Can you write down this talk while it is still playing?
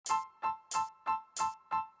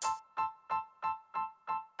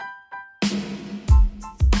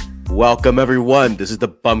Welcome, everyone. This is the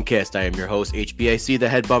BumCast. I am your host, HBIC, the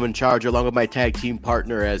head bum in charge, along with my tag team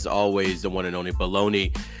partner, as always, the one and only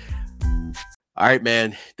Baloney. All right,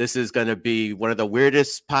 man. This is going to be one of the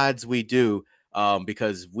weirdest pods we do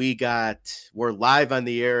because we're live on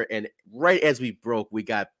the air, and right as we broke, we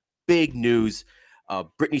got big news.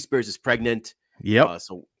 Britney Spears is pregnant. Yep.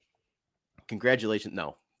 So congratulations.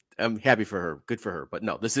 No, I'm happy for her. Good for her. But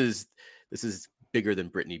no, this is bigger than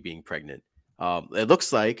Britney being pregnant. It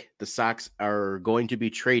looks like the Sox are going to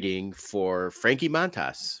be trading for Frankie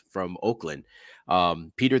Montas from Oakland.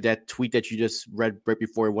 Peter, that tweet that you just read right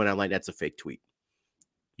before it went online, that's a fake tweet.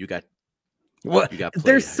 You got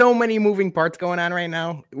there's so many moving parts going on right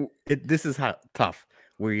now. This is tough.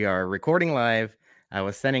 We are recording live. I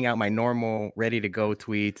was sending out my normal ready to go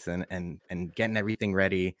tweets and getting everything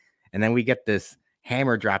ready. And then we get this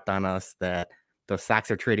hammer dropped on us that the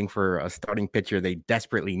Sox are trading for a starting pitcher they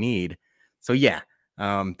desperately need. So yeah,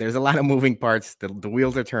 there's a lot of moving parts. The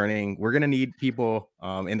wheels are turning. We're going to need people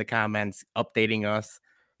in the comments updating us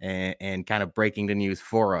and kind of breaking the news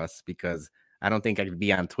for us, because I don't think I could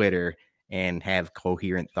be on Twitter and have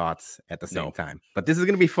coherent thoughts at the same time. But this is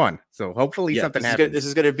going to be fun. So hopefully something happens. This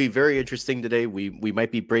is going to be very interesting today. We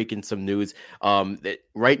might be breaking some news.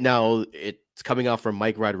 Right now, it's coming out from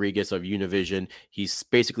Mike Rodriguez of Univision. He's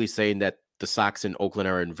basically saying that the Sox in Oakland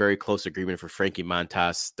are in very close agreement for Frankie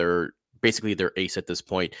Montas. They're basically their ace at this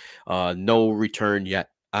point. No return yet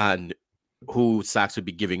on who Sox would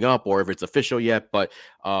be giving up or if it's official yet. But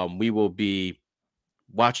we will be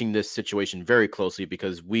watching this situation very closely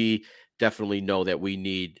because we definitely know that we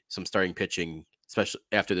need some starting pitching, especially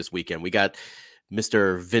after this weekend. We got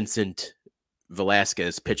Mr. Vincent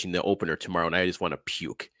Velasquez pitching the opener tomorrow, and I just want to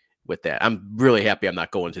puke with that. I'm really happy I'm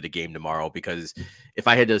not going to the game tomorrow, because if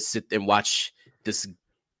I had to sit and watch this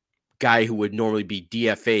guy who would normally be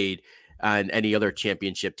DFA'd on any other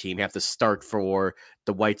championship team have to start for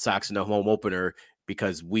the White Sox in the home opener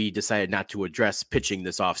because we decided not to address pitching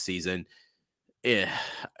this offseason,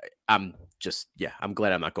 I'm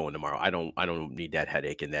glad I'm not going tomorrow. I don't need that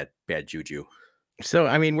headache and that bad juju. So,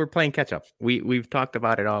 I mean, we're playing catch up. We've talked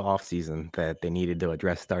about it all off season that they needed to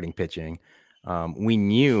address starting pitching. We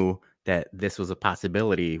knew that this was a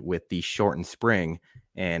possibility with the shortened spring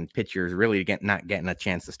and pitchers really not getting a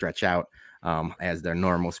chance to stretch out as their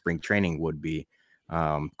normal spring training would be.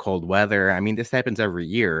 Cold weather. I mean, this happens every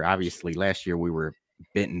year. Obviously, last year we were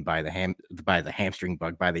bitten by the hamstring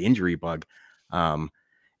bug, by the injury bug.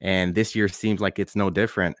 And this year seems like it's no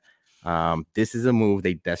different. This is a move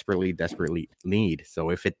they desperately need. So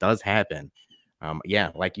if it does happen,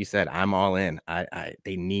 like you said, I'm all in.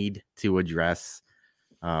 They need to address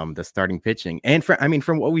the starting pitching. And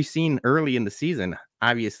from what we've seen early in the season,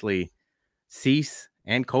 obviously Cease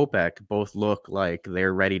and Kopech both look like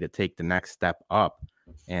they're ready to take the next step up.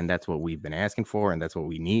 And that's what we've been asking for. And that's what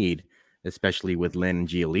we need, especially with Lynn and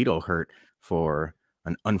Giolito hurt for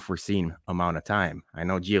an unforeseen amount of time. I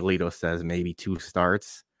know Giolito says maybe 2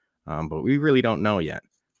 starts, but we really don't know yet.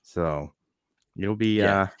 So it'll be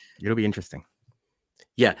interesting.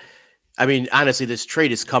 Yeah. I mean, honestly, this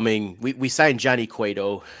trade is coming. We signed Johnny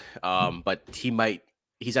Cueto, but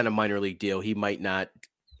he's on a minor league deal. He might not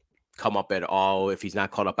come up at all. If he's not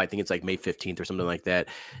called up, I think it's like May 15th or something like that,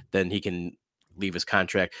 then he can leave his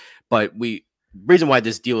contract. But reason why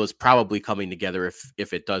this deal is probably coming together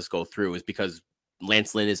if it does go through is because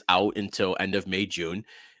Lance Lynn is out until end of May, June.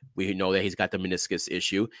 We know that he's got the meniscus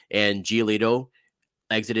issue, and Giolito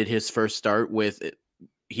exited his first start with,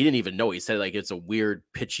 he didn't even know. He said like it's a weird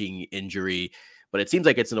pitching injury, but it seems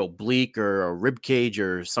like it's an oblique or a rib cage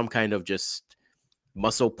or some kind of just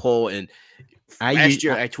muscle pull. And last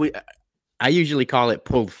year I usually call it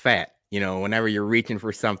pulled fat. Whenever you're reaching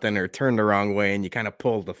for something or turn the wrong way and you kind of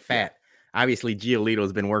pull the fat. Yeah. Obviously,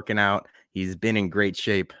 Giolito's been working out. He's been in great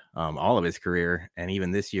shape all of his career. And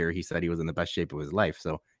even this year, he said he was in the best shape of his life.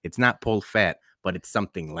 So it's not pulled fat, but it's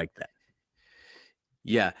something like that.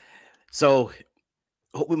 Yeah. So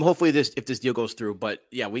hopefully if this deal goes through, but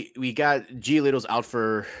yeah, we got Giolito's out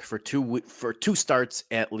for 2 starts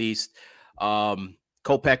at least.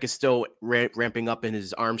 Kopech is still ramping up in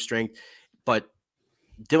his arm strength, but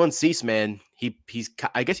Dylan Cease, man,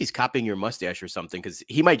 I guess he's copying your mustache or something, because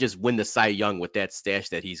he might just win the Cy Young with that stash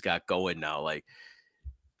that he's got going now. Like,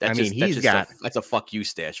 that's a fuck you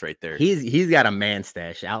stash right there. He's got a man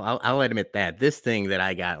stash. I'll admit that. This thing that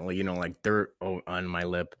I got, like dirt on my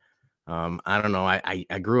lip. I don't know.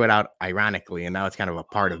 I grew it out ironically, and now it's kind of a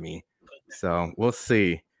part of me. So we'll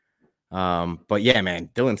see. But yeah,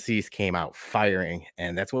 man, Dylan Cease came out firing,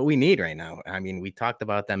 and that's what we need right now. I mean, we talked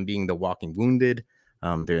about them being the walking wounded.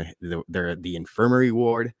 They're the infirmary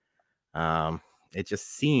ward. it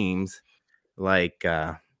just seems like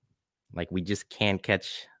we just can't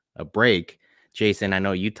catch a break. Jason, I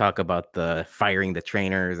know you talk about the firing the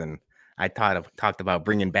trainers, and I talked about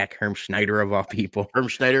bringing back Herm Schneider of all people. Herm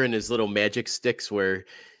Schneider and his little magic sticks where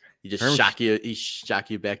Herm, he shock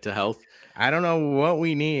you back to health. I don't know what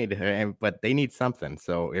we need, but they need something.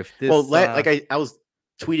 So if Well, this, like I was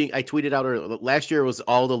tweeting, I tweeted out last year was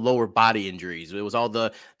all the lower body injuries. It was all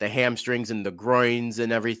the hamstrings and the groins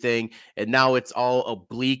and everything, and now it's all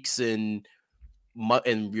obliques and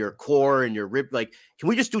your core and your rib. Like, can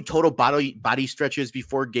we just do total body stretches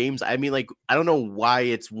before games? I mean, like, I don't know why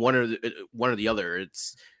it's one or the other.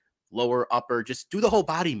 It's lower, upper. Just do the whole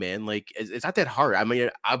body, man. Like, it's not that hard. I mean,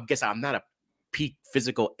 I guess I'm not a peak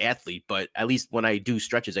physical athlete, but at least when I do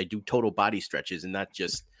stretches, I do total body stretches and not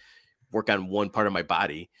just work on one part of my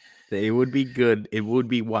body. it would be good. It would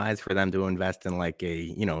be wise for them to invest in like a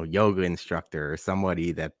yoga instructor or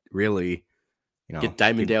somebody that really Get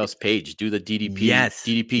Diamond could. Dallas Page, do the Yes,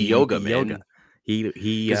 DDP yoga, DDP yoga.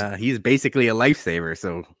 man. He's basically a lifesaver,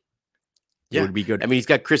 so it Yeah, would be good. I mean, he's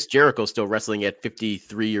got Chris Jericho still wrestling at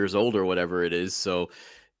 53 years old or whatever it is. So,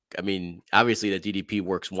 I mean, obviously the DDP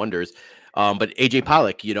works wonders. But AJ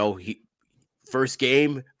Pollock, he first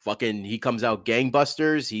game, he comes out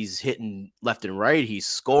gangbusters. He's hitting left and right. He's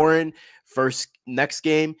scoring. Next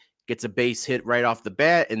game, gets a base hit right off the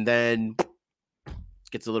bat, and then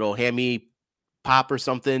gets a little hammy pop or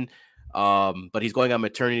something. But he's going on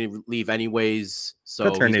maternity leave anyways, so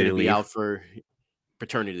he's going to be out for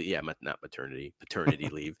paternity. Yeah, not maternity, paternity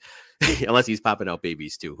leave, unless he's popping out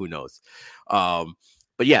babies too. Who knows?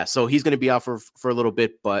 But yeah, so he's going to be out for a little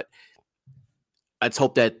bit. But let's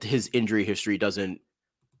hope that his injury history doesn't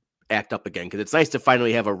act up again, because it's nice to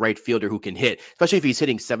finally have a right fielder who can hit, especially if he's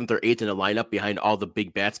hitting 7th or 8th in a lineup behind all the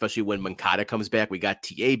big bats. Especially when Moncada comes back, we got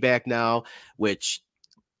TA back now, which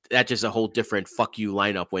that's just a whole different fuck you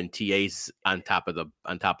lineup when TA's on top of the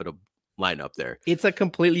lineup there. It's a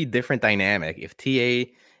completely different dynamic. If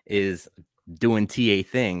TA is doing TA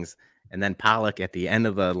things, and then Pollock at the end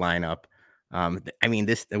of the lineup, I mean,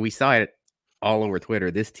 we saw it all over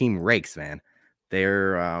Twitter. This team rakes, man.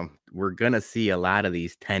 We're gonna see a lot of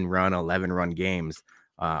these 10-run, 11-run games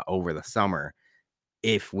over the summer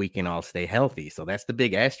if we can all stay healthy. So that's the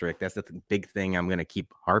big asterisk. That's the big thing I'm gonna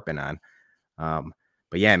keep harping on.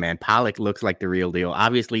 But yeah, man, Pollock looks like the real deal.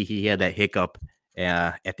 Obviously, he had that hiccup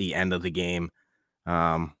at the end of the game,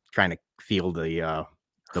 trying to field the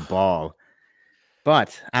ball.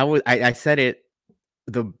 But I said it.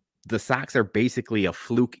 The Sox are basically a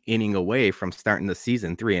fluke inning away from starting the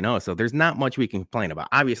season 3-0. So there's not much we can complain about.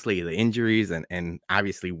 Obviously, the injuries and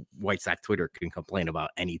obviously White Sox Twitter can complain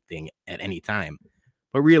about anything at any time.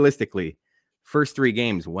 But realistically, first 3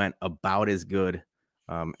 games went about as good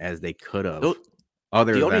as they could have.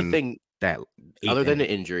 Other than the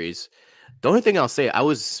injuries, the only thing I'll say, I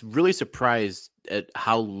was really surprised at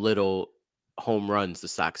how little home runs the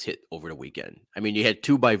Sox hit over the weekend. I mean, you had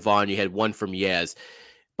 2 by Vaughn, you had 1 from Yaz,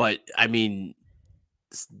 but I mean,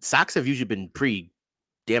 Sox have usually been pretty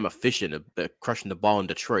damn efficient at crushing the ball in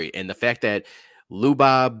Detroit, and the fact that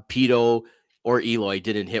Lubob, Pito, or Eloy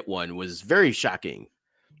didn't hit one was very shocking.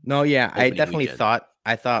 No, yeah, I definitely thought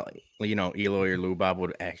Eloy or Lubob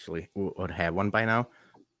would have one by now.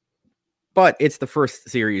 But it's the first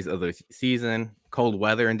series of the season, cold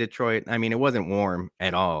weather in Detroit. I mean, it wasn't warm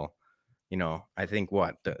at all. I think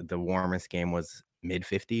the warmest game was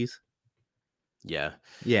mid-50s. Yeah.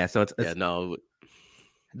 Yeah, so it's no.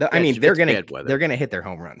 I mean, they're gonna hit their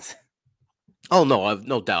home runs. Oh no, I've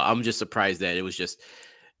no doubt. I'm just surprised that it was just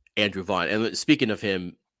Andrew Vaughn. And speaking of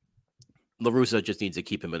him, La Russa just needs to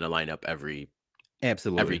keep him in the lineup every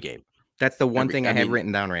game. That's the one thing I have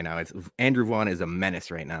written down right now. It's Andrew Vaughn is a menace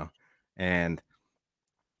right now, and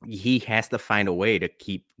he has to find a way to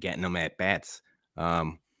keep getting them at bats.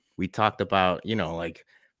 We talked about like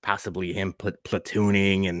possibly him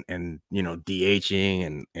platooning and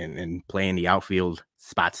DHing and playing the outfield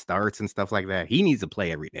spot starts and stuff like that. He needs to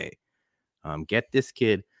play every day. Get this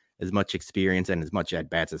kid as much experience and as much at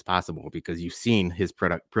bats as possible, because you've seen his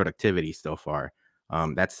productivity so far.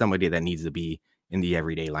 That's somebody that needs to be in the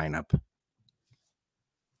everyday lineup.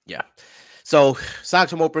 Yeah. So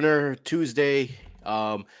Sox home opener Tuesday.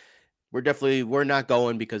 We're not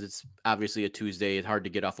going because it's obviously a Tuesday. It's hard to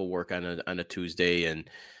get off of work on a Tuesday,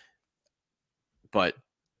 but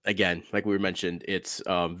again, like we mentioned, it's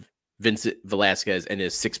Vincent Velasquez and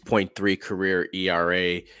his 6.3 career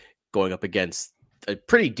ERA going up against a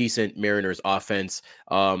pretty decent Mariners offense.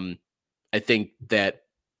 I think that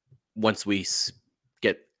once we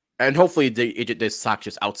get, and hopefully the Sox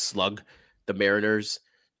just outslug the Mariners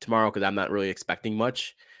tomorrow, because I'm not really expecting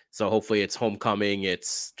much. So hopefully it's homecoming.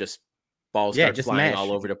 It's just balls Yeah, start just flying mash.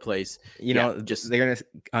 all over the place. You Yeah, know, just they're gonna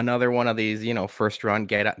another one of these, first run,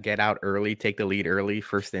 get out early, take the lead early,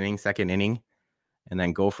 first inning, second inning, and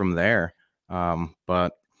then go from there.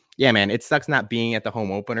 But yeah, man, it sucks not being at the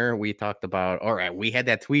home opener. We talked about, all right, we had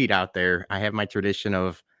that tweet out there. I have my tradition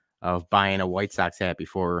of buying a White Sox hat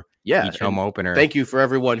before yeah, each home and opener. thank you for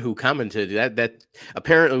everyone who commented. That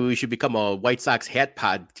apparently we should become a White Sox hat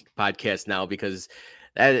podcast now, because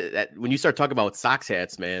that when you start talking about Sox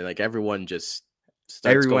hats, man, like everyone just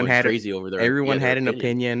starts Everyone going had crazy over everyone their had an opinion.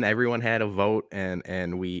 opinion, everyone had a vote,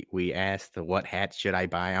 and we asked what hat should I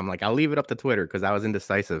buy. I'm like, I'll leave it up to Twitter because I was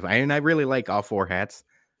indecisive. I really like all four hats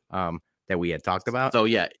that we had talked about. So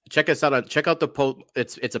yeah, check out the post.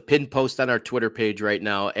 It's a pinned post on our Twitter page right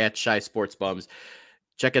now at Shy Sports Bums.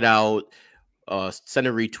 Check it out. Send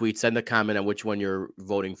a retweet, send a comment on which one you're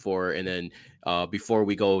voting for, and then before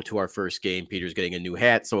we go to our first game, Peter's getting a new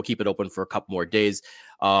hat, so we'll keep it open for a couple more days.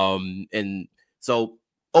 And so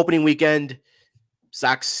opening weekend,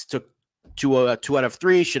 Sox took two out of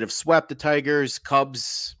three, should have swept the Tigers.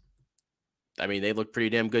 Cubs, I mean, they look pretty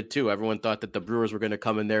damn good too. Everyone thought that the Brewers were going to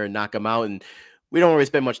come in there and knock them out, and we don't really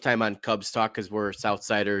spend much time on Cubs talk because we're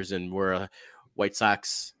Southsiders and we're a White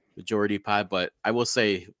Sox majority pod. But I will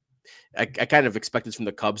say, I kind of expected from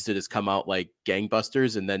the Cubs to just come out like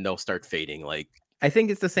gangbusters, and then they'll start fading like I think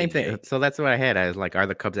it's the same yin thing. yang. So that's what I had. I was like, are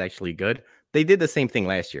the Cubs actually good? They did the same thing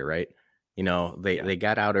last year, right? Yeah, They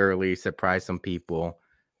got out early, surprised some people,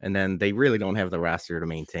 and then they really don't have the roster to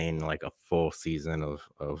maintain like a full season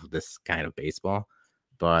of this kind of baseball.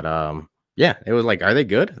 But yeah, it was like, are they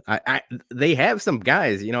good? I they have some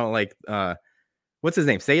guys, like what's his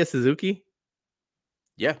name? Seiya Suzuki.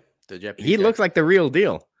 yeah, the Japanese He guy. looks like the real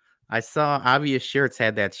deal. I saw Obvious Shirts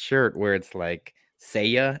had that shirt where it's like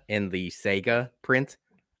Seiya in the Sega print.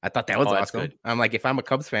 I thought that was Oh, that's awesome. good. I'm like, if I'm a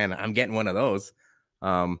Cubs fan, I'm getting one of those.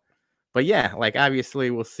 But yeah, like obviously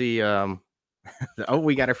we'll see.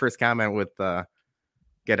 We got our first comment with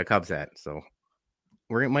get a Cubs hat. So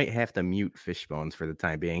we might have to mute Fishbones for the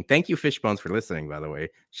time being. Thank you, Fishbones, for listening, by the way.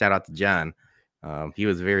 Shout out to John. He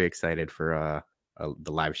was very excited for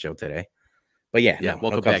the live show today. But yeah, Yeah, no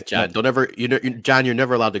welcome Cubs. back, No, John. Don't ever, John. You're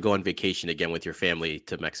never allowed to go on vacation again with your family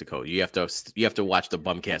to Mexico. You have to watch the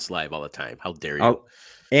BumCast live all the time. How dare you?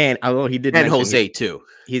 and although he did And mention Jose too.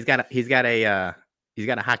 he's got a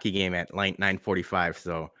hockey game at like 9:45.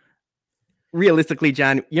 So realistically,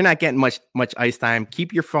 John, you're not getting much ice time.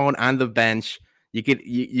 Keep your phone on the bench. You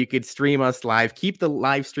could stream us live. Keep the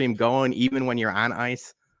live stream going even when you're on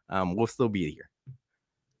ice. We'll still be here.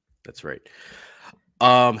 That's right.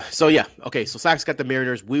 So yeah, okay. So Sox got the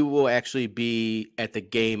Mariners. We will actually be at the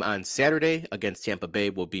game on Saturday against Tampa Bay.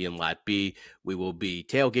 We'll be in Lot B. We will be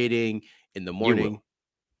tailgating in the You morning. will.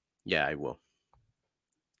 Yeah, I will,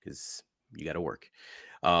 because you got to work.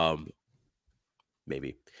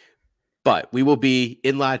 Maybe, but we will be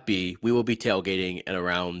in Lot B. We will be tailgating at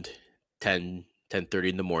around 10:30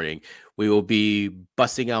 in the morning. We will be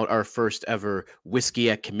busting out our first ever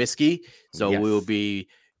whiskey at Comiskey. So we will Yes. be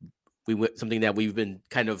something that we've been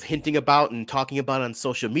kind of hinting about and talking about on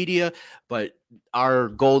social media. But our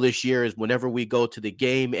goal this year is whenever we go to the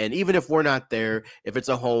game, and even if we're not there, if it's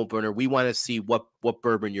a home opener, we want to see what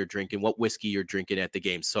bourbon you're drinking, what whiskey you're drinking at the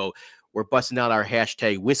game. So we're busting out our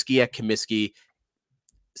hashtag whiskey at Comiskey.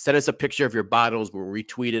 Send us a picture of your bottles. We'll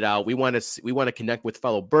retweet it out. We want to connect with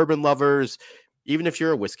fellow bourbon lovers. Even if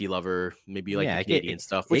you're a whiskey lover, maybe you like the Canadian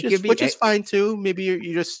stuff, it could be which is fine too. Maybe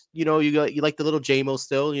you just you like the little JMO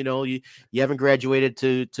still. You haven't graduated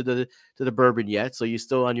to the bourbon yet, so you're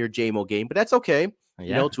still on your JMO game, but that's okay.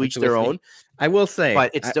 Yeah, To it's each a their whiskey. own. I will say, But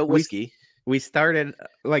it's still whiskey. we started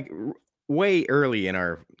like way early in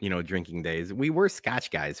our drinking days. We were Scotch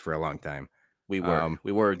guys for a long time. We were And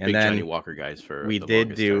big Johnny then Walker guys for we the did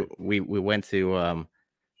longest do time. we went to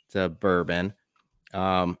bourbon.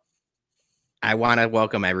 I want to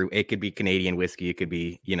welcome it could be Canadian whiskey, it could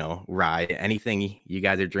be rye, anything you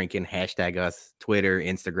guys are drinking. Hashtag us, Twitter,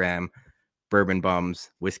 Instagram, Bourbon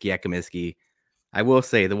Bums, Whiskey at Comiskey. I will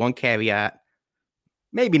say the one caveat: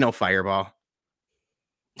 maybe no Fireball.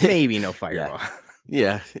 Maybe no Yeah. Fireball.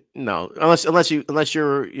 Yeah, no, unless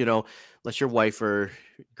your wife or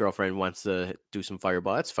girlfriend wants to do some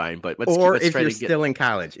Fireball, that's fine. But Or let's if try you're to get. still in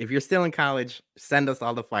college. If you're still in college, send us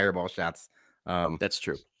all the Fireball shots. That's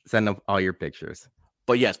true. Send them all your pictures.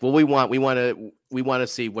 But yes, what we want to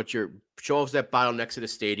see what your show us that bottle next to the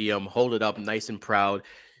stadium, hold it up nice and proud,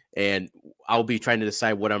 and I'll be trying to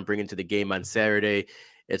decide what I'm bringing to the game on Saturday.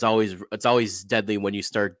 It's always deadly when you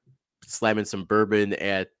start slamming some bourbon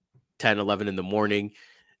at 10, 11 in the morning.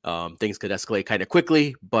 Things could escalate kind of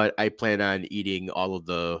quickly, but I plan on eating all of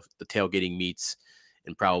the tailgating meats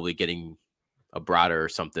and probably getting a brada or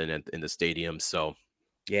something in the stadium. So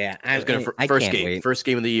Yeah, it's gonna I first can't game, wait. first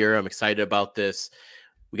game of the year. I'm excited about this.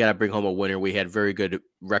 We got to bring home a winner. We had very good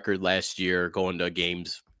record last year going to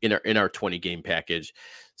games in our 20 game package.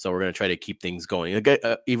 So we're going to try to keep things going,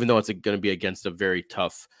 even though it's going to be against a very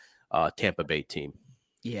tough Tampa Bay team.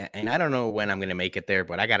 Yeah, and I don't know when I'm going to make it there,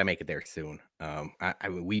 but I got to make it there soon.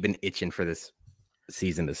 We've been itching for this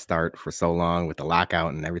season to start for so long with the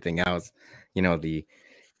lockout and everything else. The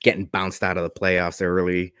getting bounced out of the playoffs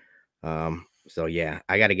early. So yeah,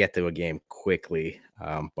 I got to get to a game quickly.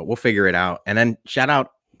 But we'll figure it out. And then shout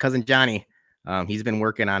out cousin Johnny. He's been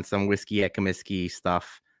working on some whiskey at Comiskey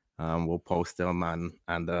stuff. We'll post them on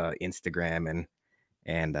the Instagram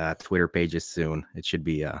and Twitter pages soon. It should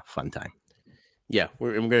be a fun time. Yeah,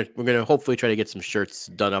 we're gonna hopefully try to get some shirts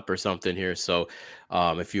done up or something here. So,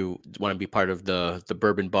 if you want to be part of the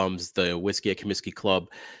Bourbon Bums, the Whiskey at Comiskey Club,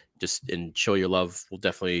 just and show your love, we'll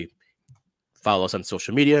definitely follow us on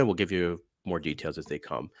social media. We'll give you more details as they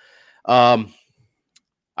come.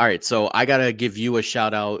 All right, so I gotta give you a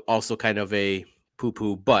shout out. Also, kind of a poo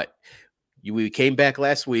poo, but we came back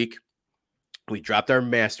last week. We dropped our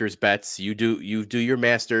Masters bets. You do your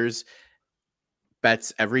Masters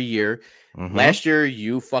bets every year. Mm-hmm. Last year,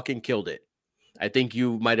 you fucking killed it. I think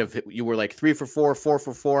you were like 3 for 4, 4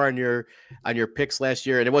 for 4 on your picks last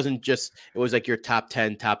year, and it was like your top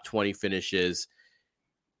 10, top 20 finishes.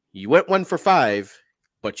 You went 1 for 5,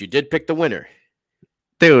 but you did pick the winner.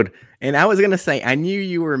 Dude, and I was going to say, I knew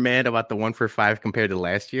you were mad about the 1 for 5 compared to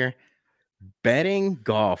last year. Betting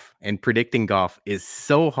golf and predicting golf is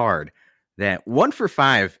so hard that 1 for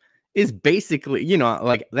 5 is basically,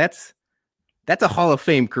 like that's a Hall of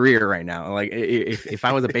Fame career right now. Like if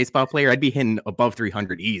I was a baseball player, I'd be hitting above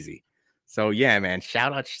 300 easy. So yeah, man,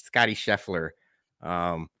 shout out Scotty Scheffler.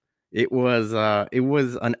 It was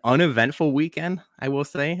an uneventful weekend, I will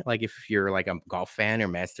say. Like if you're like a golf fan or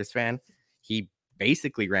Masters fan, he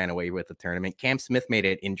basically ran away with the tournament. Cam Smith made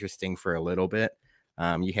it interesting for a little bit.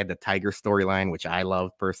 You had the Tiger storyline, which I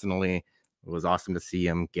love personally. It was awesome to see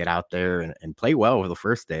him get out there and play well for the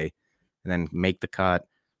first day and then make the cut.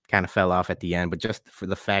 Kind of fell off at the end, but just for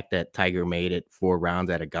the fact that Tiger made it 4 rounds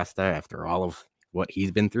at Augusta after all of what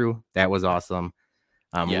he's been through, that was awesome.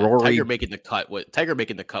 Yeah, Rory, Tiger making the cut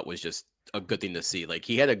was just a good thing to see. Like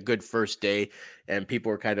he had a good first day, and people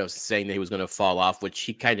were kind of saying that he was going to fall off, which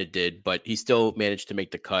he kind of did, but he still managed to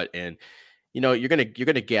make the cut. And you're gonna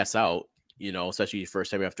gas out, especially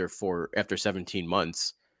first time after 17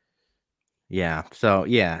 months. Yeah. So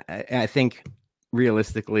yeah, I think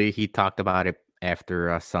realistically, he talked about it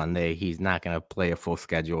after Sunday. He's not going to play a full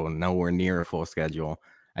schedule, nowhere near a full schedule.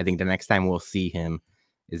 I think the next time we'll see him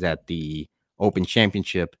is at the Open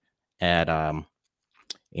Championship at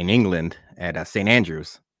in England at St.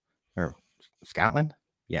 Andrews or Scotland.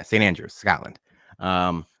 Yeah, St. Andrews, Scotland.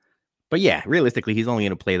 But yeah, realistically, he's only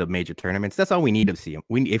going to play the major tournaments. That's all we need to see him.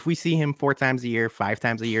 If we see him 4 times a year, 5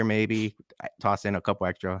 times a year, maybe toss in a couple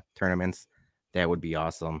extra tournaments, that would be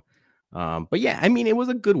awesome. But yeah, I mean, it was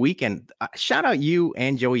a good weekend. Shout out you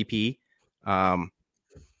and Joey P.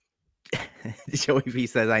 Joey P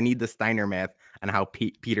says, I need the Steiner math on how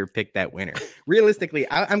Peter picked that winner. Realistically,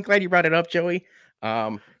 I'm glad you brought it up, Joey.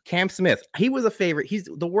 Cam Smith, he was a favorite. He's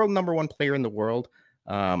the world #1 player in the world.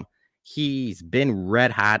 He's been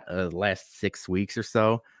red hot the last 6 weeks or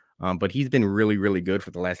so, but he's been really, really good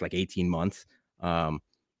for the last like 18 months.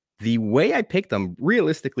 The way I picked him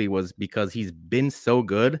realistically was because he's been so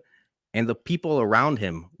good and the people around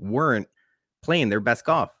him weren't playing their best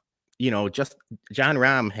golf. Just John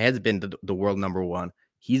Rahm has been the world #1.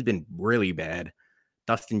 He's been really bad.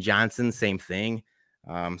 Dustin Johnson, same thing.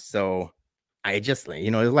 So I just,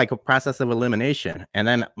 it's like a process of elimination. And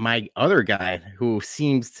then my other guy who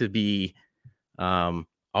seems to be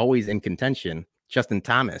always in contention, Justin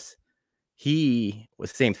Thomas, he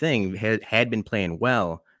was the same thing, had been playing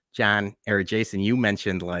well. John or Jason, you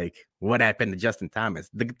mentioned like what happened to Justin Thomas.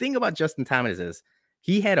 The thing about Justin Thomas is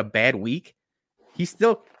he had a bad week. He's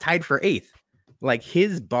still tied for 8th. Like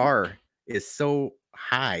his bar is so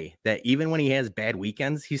high that even when he has bad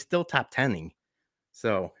weekends, he's still top 10ing.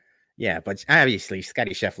 So yeah, but obviously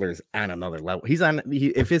Scotty Scheffler is on another level. He's on.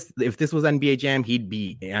 If this was NBA Jam, he'd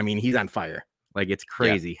be. I mean, he's on fire. Like it's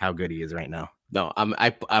crazy how good he is right now. No,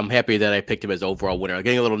 I'm happy that I picked him as overall winner. I'm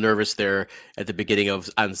getting a little nervous there at the beginning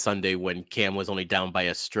on Sunday when Cam was only down by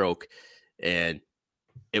a stroke, and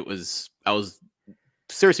I was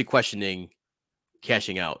seriously questioning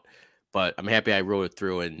cashing out, but I'm happy I rode it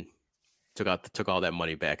through and took all that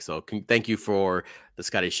money back. So thank you for the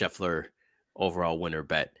Scotty Scheffler overall winner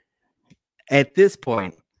bet. At this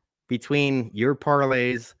point, between your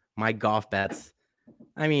parlays, my golf bets,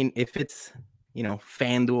 I mean, if it's,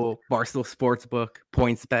 FanDuel, Barstool Sportsbook,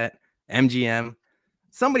 PointsBet, MGM,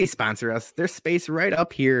 somebody sponsor us. There's space right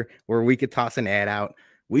up here where we could toss an ad out.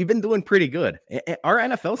 We've been doing pretty good. Our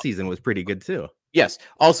NFL season was pretty good too. Yes.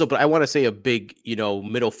 Also, but I want to say a big,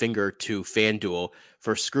 middle finger to FanDuel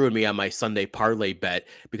for screwing me on my Sunday parlay bet,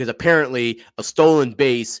 because apparently a stolen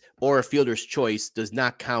base or a fielder's choice does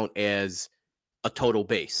not count as a total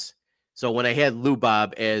base. So when I had Lou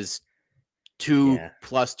Bob as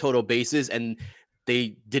 2+ total bases and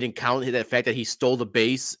they didn't count the fact that he stole the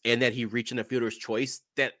base and that he reached in a fielder's choice,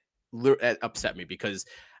 that upset me, because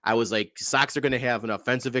I was like, Sox are going to have an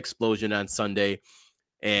offensive explosion on Sunday,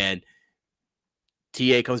 and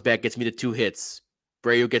TA comes back, gets me the 2 hits.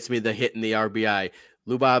 Brayo gets me the hit and the RBI.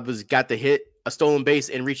 Lubob has got the hit, a stolen base,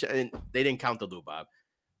 and reached, and they didn't count the Lubob.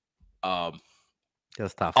 That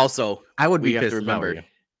was tough. Also, I would be have pissed to remember. you.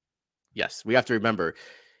 Yes, we have to remember.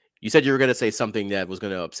 You said you were going to say something that was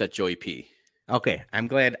going to upset Joey P. Okay, I'm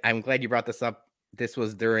glad you brought this up. This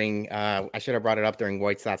was during. I should have brought it up during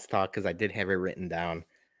White Sox talk because I did have it written down.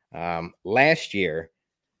 Last year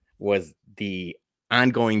was the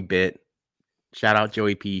ongoing bit. Shout out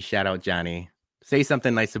Joey P. Shout out Johnny. Say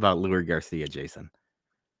something nice about Luis Garcia, Jason.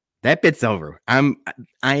 That bit's over.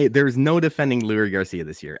 There's no defending Luis Garcia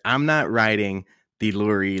this year. I'm not riding the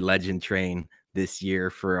Lurie legend train this year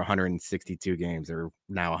for 162 games or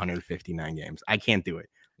now 159 games. I can't do it.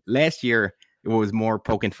 Last year, it was more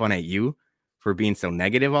poking fun at you for being so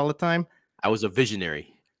negative all the time. I was a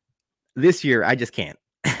visionary. This year, I just can't.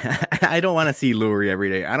 I don't want to see Lurie every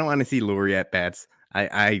day. I don't want to see Lurie at bats.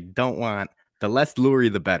 I don't want, the less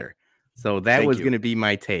Lurie, the better. So that was going to be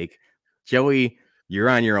my take. Joey, you're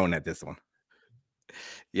on your own at this one.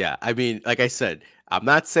 Yeah, I mean, like I said, I'm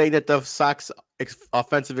not saying that the Sox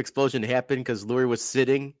offensive explosion happened because Lurie was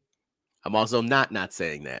sitting. I'm also not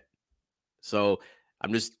saying that. So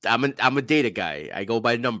I'm a data guy. I go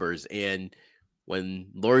by numbers, and when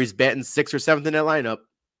Lurie's batting 6th or 7th in that lineup,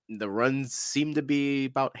 the runs seem to be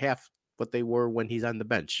about half what they were when he's on the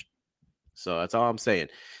bench. So that's all I'm saying.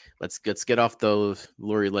 Let's get off the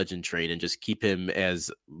Lurie legend train and just keep him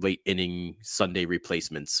as late inning Sunday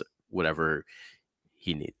replacements, whatever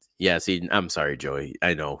he needs. Yeah, see, I'm sorry, Joey.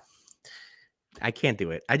 I know. I can't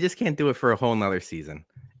do it. I just can't do it for a whole nother season.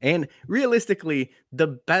 And realistically, the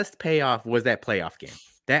best payoff was that playoff game.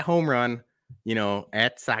 That home run,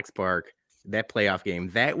 at Sox Park, that playoff game,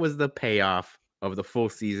 that was the payoff of the full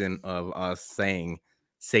season of us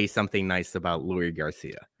say something nice about Luis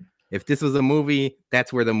Garcia. If this was a movie,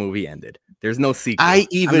 that's where the movie ended. There's no sequel. I'm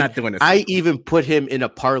not doing a sequel. I even put him in a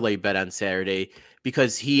parlay bet on Saturday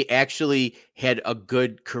because he actually had a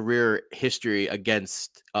good career history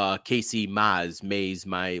against Casey Mays,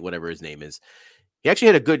 whatever his name is. He actually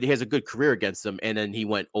has a good career against him, and then he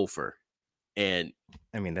went over. And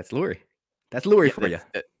I mean, that's Lurie. That's Lurie for you.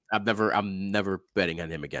 I'm never betting on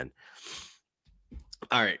him again.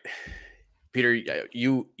 All right, Peter,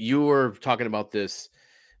 you were talking about this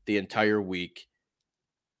the entire week.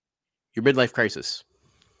 Your midlife crisis.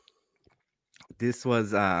 This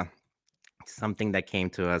was something that came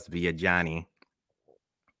to us via Johnny.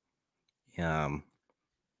 We're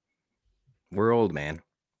old, man.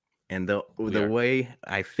 And the way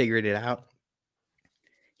I figured it out,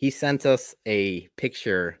 he sent us a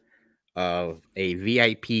picture of a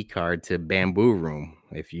VIP card to Bamboo Room.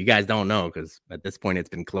 If you guys don't know, because at this point it's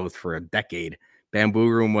been closed for a decade, Bamboo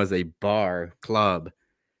Room was a club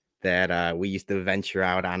that we used to venture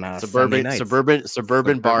out on suburban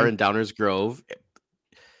bar in Downers Grove.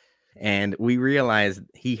 And we realized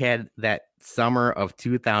he had that summer of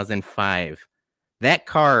 2005. That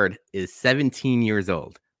card is 17 years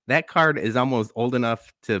old. That card is almost old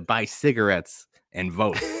enough to buy cigarettes and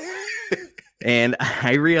vote. And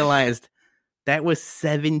I realized that was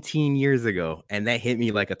 17 years ago. And that hit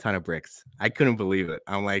me like a ton of bricks. I couldn't believe it.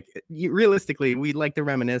 I'm like, realistically, we like to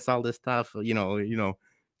reminisce all this stuff,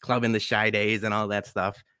 Club in the Shy Days and all that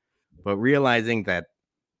stuff. But realizing that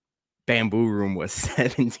Bamboo Room was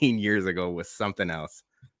 17 years ago was something else.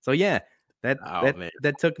 So yeah, that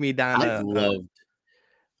took me down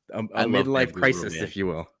a midlife crisis, if you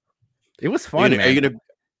will. It was fun, man.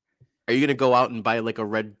 Are you gonna go out and buy like a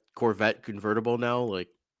red Corvette convertible now? Like,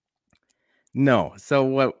 no. So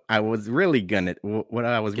what I was really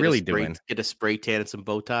doing, get a spray tan and some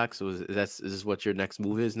Botox. So is this what your next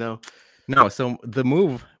move is now? No. So the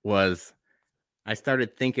move was, I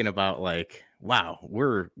started thinking about like, wow,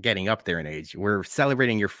 we're getting up there in age. We're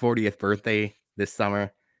celebrating your 40th birthday this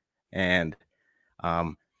summer. And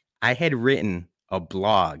I had written a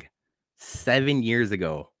blog 7 years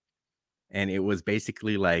ago, and it was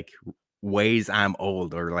basically like ways I'm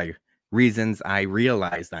old, or like reasons I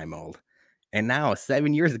realized I'm old. And now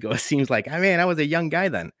 7 years ago, it seems like, I mean, I was a young guy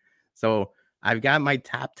then. So I've got my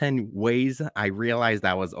top 10 ways I realized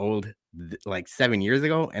I was old like 7 years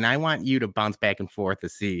ago. And I want you to bounce back and forth to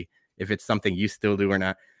see if it's something you still do or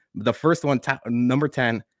not. The first one, number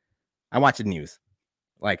 10, I watch the news.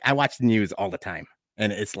 Like, I watch the news all the time.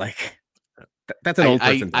 And it's like, that's an I old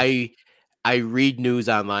I person thing. I I read news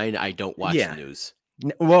online. I don't watch the Yeah. news.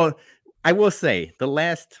 Well, I will say the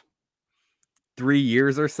last 3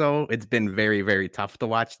 years or so, it's been very, very tough to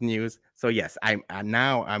watch the news. So yes, I'm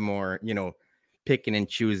more, picking and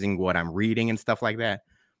choosing what I'm reading and stuff like that.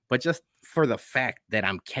 But just for the fact that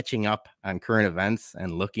I'm catching up on current events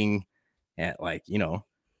and looking at, like,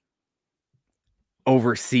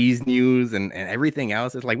 overseas news and everything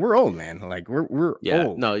else, it's like we're old, man. Like we're Yeah,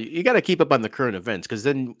 old. no, you got to keep up on the current events because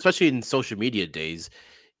then, especially in social media days,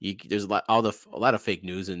 there's a lot of fake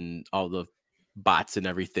news and all the bots and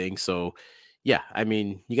everything. So, yeah, I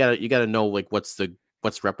mean, you gotta know like what's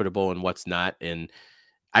reputable and what's not. And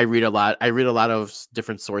I read a lot. I read a lot of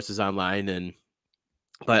different sources online,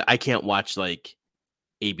 but I can't watch like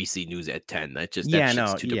ABC News at 10. That Yeah, shit's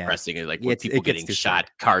no, too yeah. depressing. And like with It's people it gets getting too sad.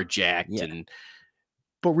 shot, carjacked, Yeah. and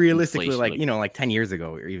But realistically, inflation. like, Like like 10 years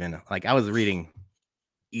ago, or even like I was reading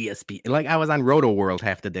ESP. Like I was on Roto World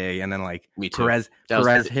half the day, and then like me too. Perez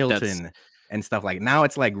That's Hilton and stuff like. Now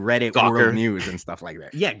it's like Reddit World Gawker. News and stuff like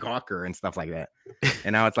that. Yeah, Gawker and stuff like that.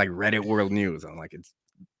 And now it's like Reddit World News. I'm like, it's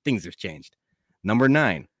things have changed. Number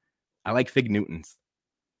 9, I like Fig Newtons.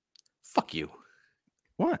 Fuck you.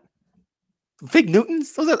 What? Fig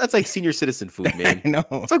Newtons? That's like senior citizen food, I man. know.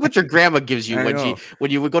 It's like what your grandma gives you I know. when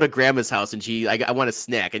you would go to grandma's house and I want a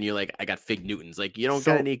snack and you're like, I got Fig Newtons. Like you don't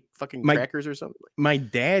got So any fucking my crackers or something? my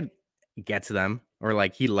dad gets them, or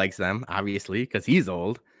like he likes them, obviously, because he's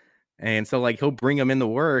old. And so like he'll bring them into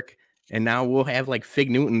work, and now we'll have like Fig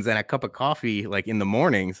Newtons and a cup of coffee like in the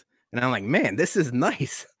mornings. And I'm like, man, this is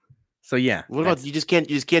nice. So yeah, What about that's you just can't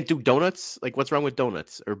do donuts? Like what's wrong with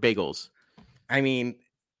donuts or bagels? I mean,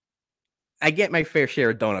 I get my fair share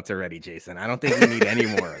of donuts already, Jason. I don't think we need any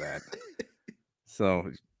more of that.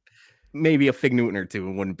 So maybe a Fig Newton or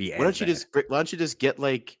two wouldn't be as bad. Why don't you just get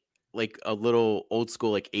like a little old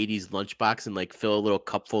school like 80s lunchbox and like fill a little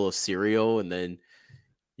cup full of cereal and then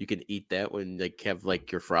you can eat that when like have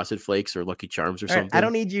like your Frosted Flakes or Lucky Charms or All right, I something.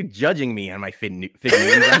 don't need you judging me on my Fig Newtons.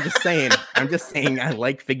 I'm just saying I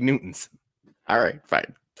like Fig Newtons. All right,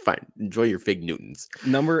 fine. Fine. Enjoy your Fig Newtons.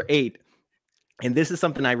 Number 8, and this is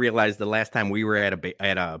something I realized the last time we were at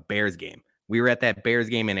a Bears game. We were at that Bears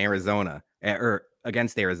game in Arizona, or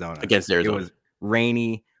against Arizona. Against It Arizona. was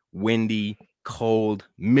rainy, windy, cold,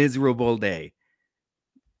 miserable day.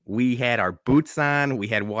 We had our boots on, we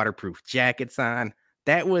had waterproof jackets on.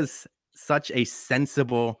 That was such a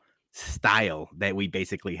sensible style that we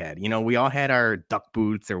basically had. We all had our duck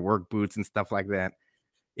boots or work boots and stuff like that.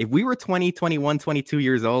 If we were 20, 21, 22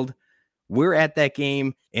 years old, we're at that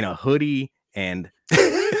game in a hoodie and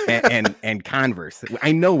and Converse.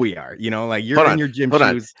 I know we are. Like you're in your gym Hold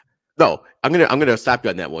on. shoes. No, I'm gonna stop you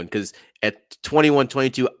on that one because at 21,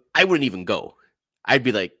 22, I wouldn't even go. I'd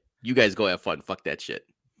be like, you guys go have fun. Fuck that shit.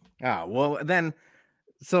 Oh, well then,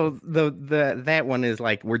 so the that one is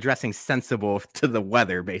like we're dressing sensible to the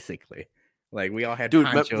weather, basically. Like we all had Dude,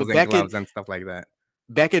 ponchos and back in gloves and stuff like that.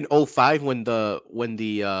 back in '05 when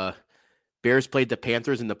the Bears played the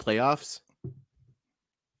Panthers in the playoffs,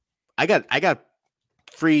 I got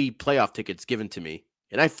free playoff tickets given to me.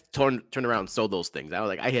 And I turned around and sold those things. I was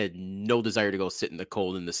like, I had no desire to go sit in the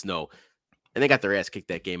cold in the snow. And they got their ass kicked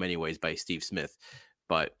that game anyways by Steve Smith.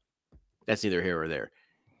 But that's neither here or there.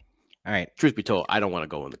 All right. Truth be told, I don't want to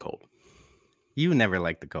go in the cold. You never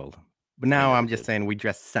liked the cold. But now I'm just saying we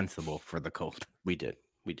dress sensible for the cold. We did.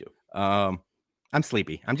 We do. I'm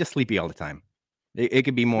sleepy. I'm just sleepy all the time. It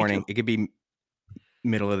could be morning. It could be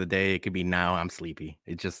middle of the day. It could be now. I'm sleepy.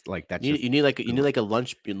 It's just like that's You need like a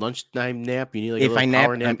lunchtime nap. You need like if a I little nap,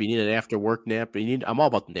 power nap. You need an after work nap. I'm all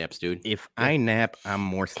about the naps, dude. If I nap, I'm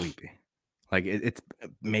more sleepy. Like it's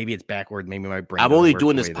maybe it's backward. Maybe my brain. I'm only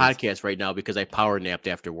doing this podcast right now because I power napped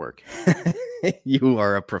after work. You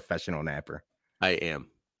are a professional napper. I am.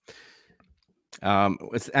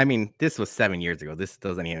 I mean, this was 7 years ago. This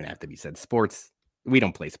doesn't even have to be said. Sports, we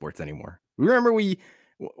don't play sports anymore. Remember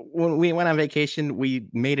when we went on vacation, we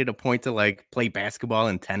made it a point to like play basketball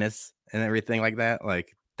and tennis and everything like that.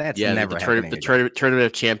 Like that's never happening. The tournament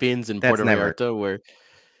of champions in Puerto Vallarta, where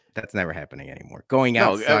that's never happening anymore. Going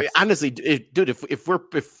out. No, honestly, dude, if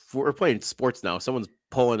we're playing sports now, someone's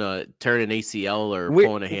turning an ACL or we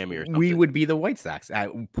pulling a hammy or we something. would be the White Sox. I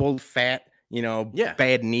pulled fat, Yeah.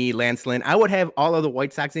 bad knee, Lance Lynn. I would have all of the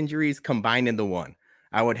White Sox injuries combined into one.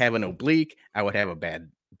 I would have an oblique. I would have a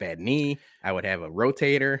bad knee. I would have a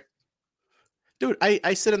rotator. Dude,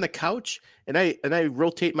 I sit on the couch and I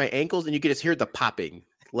rotate my ankles and you can just hear the popping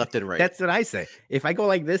left and right. That's what I say. If I go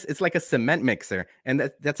like this, it's like a cement mixer.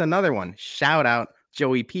 And that's another one. Shout out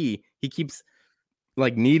Joey P. He keeps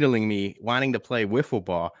like needling me, wanting to play wiffle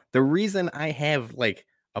ball. The reason I have like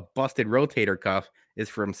a busted rotator cuff is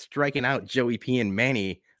from striking out Joey P and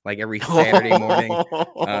Manny like every Saturday morning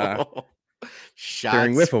during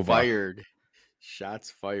Shots wiffle ball. fired. Shots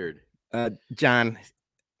fired. John,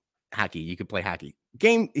 hockey. You could play hockey.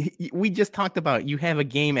 Game. We just talked about you have a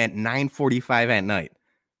game at 9:45 at night.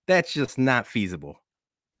 That's just not feasible.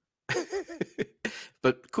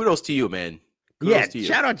 But kudos to you, man. Kudos to you.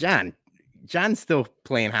 Shout out John. John's still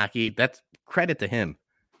playing hockey. That's credit to him.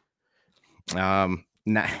 The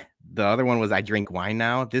other one was I drink wine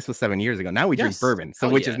now. This was 7 years ago. Now we drink bourbon.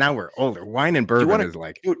 So is now we're older. Wine and bourbon is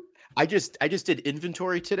like. Dude, I just did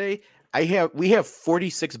inventory today. We have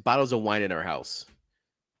 46 bottles of wine in our house.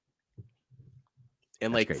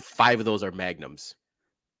 And like great. 5 of those are magnums.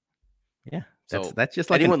 Yeah. That's just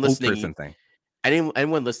like an old person thing.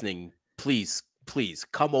 Anyone listening, please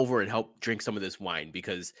come over and help drink some of this wine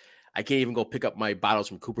because I can't even go pick up my bottles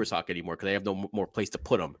from Cooper's Hawk anymore because I have no more place to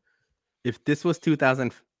put them. If this was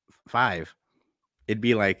 2005, it'd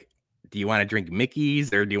be like, do you want to drink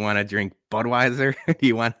Mickey's or do you want to drink Budweiser? Do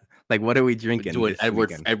you want what are we drinking? Do it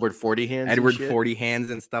Edward 40 hands, Edward 40 hands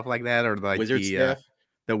and stuff like that, or like Wizard staff,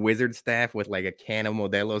 the Wizard staff with like a can of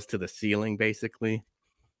Modelo's to the ceiling, basically.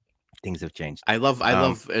 Things have changed. I love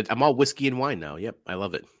it. I'm all whiskey and wine now. Yep, I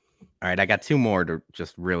love it. All right, I got 2 more to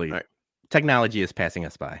just really. Right. Technology is passing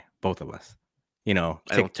us by, both of us.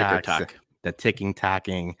 TikTok, the ticking,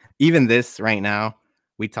 talking. Even this right now,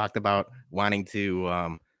 we talked about wanting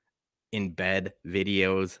to embed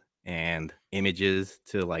videos and images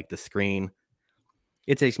to like the screen.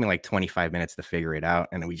 It takes me like 25 minutes to figure it out,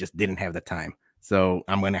 and we just didn't have the time. So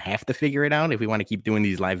I'm going to have to figure it out if we want to keep doing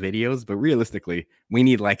these live videos. But realistically, we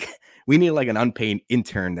need like an unpaid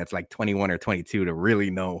intern that's like 21 or 22 to really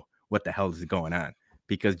know what the hell is going on.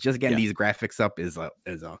 Because just getting these graphics up it's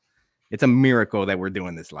a miracle that we're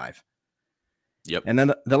doing this live. Yep. And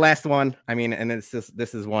then the last one, I mean, and this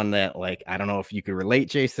is one that like, I don't know if you could relate,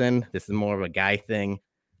 Jason. This is more of a guy thing.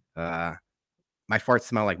 My farts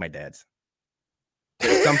smell like my dad's.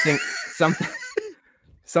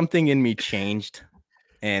 Something in me changed,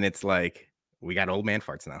 and it's like we got old man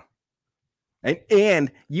farts now. And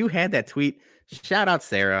you had that tweet. Shout out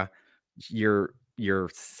Sarah, your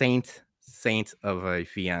saint of a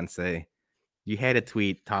fiance. You had a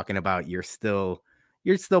tweet talking about you're still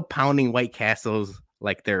pounding White Castles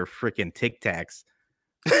like they're freaking Tic Tacs.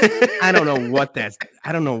 I don't know what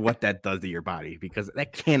that does to your body because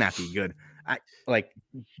that cannot be good. I like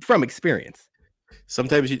from experience.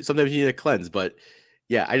 Sometimes you need a cleanse, but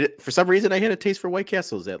yeah, for some reason I had a taste for White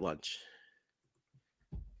Castles at lunch.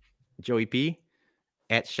 Joey P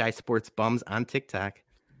at Shy Sports Bums on TikTok.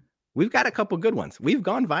 We've got a couple good ones. We've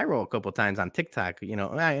gone viral a couple times on TikTok.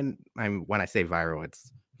 And when I say viral,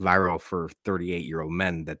 it's viral for 38-year-old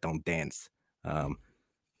men that don't dance. A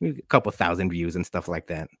couple thousand views and stuff like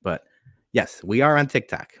that. But yes, we are on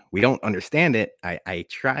TikTok. We don't understand it. I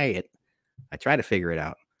try it. I try to figure it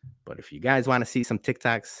out. But if you guys want to see some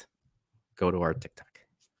TikToks, go to our TikTok.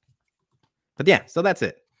 But yeah, so that's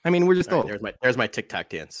it. I mean, we're just old. There's my TikTok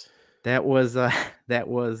dance. That was that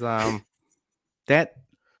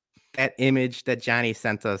image that Johnny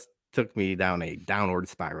sent us took me down a downward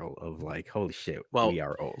spiral of like, holy shit, we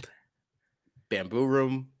are old. Bamboo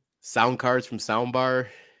Room, sound cards from Soundbar.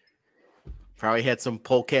 Probably had some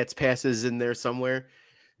Polecats passes in there somewhere.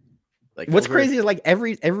 Like what's crazy is like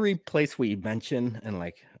every place we mention and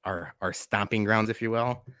like our stomping grounds, if you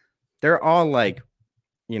will, they're all like,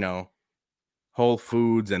 Whole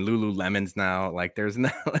Foods and Lululemons now. Like there's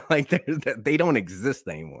not like they don't exist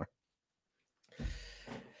anymore.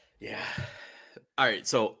 Yeah. All right.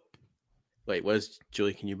 So, wait. What is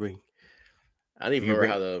Julie? Can you bring? I don't even remember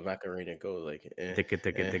how the Macarena goes. Like,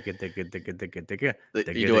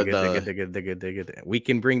 we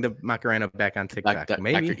can bring the Macarena back on TikTok.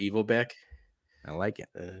 Maybe Dr. Evil back. I like it.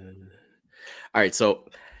 All right. So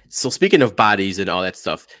speaking of bodies and all that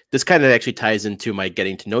stuff, this kind of actually ties into my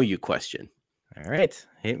getting to know you question. All right,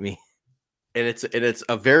 hit me. And it's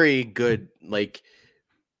a very good like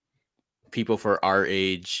people for our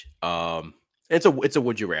age. It's a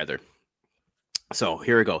would you rather. So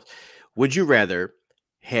here it goes. Would you rather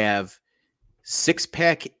have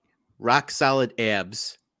 6-pack rock solid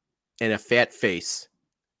abs and a fat face,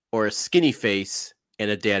 or a skinny face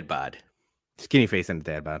and a dad bod? Skinny face and a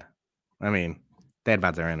dad bod. I mean, dad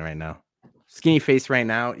bods are in right now. Skinny face right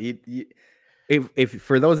now. If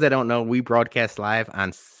for those that don't know, we broadcast live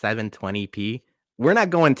on 720p. We're not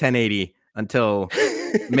going 1080 until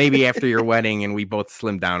maybe after your wedding and we both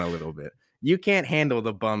slim down a little bit. You can't handle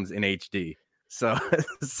the bums in HD. So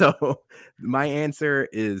my answer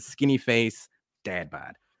is skinny face, dad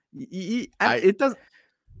bod. It does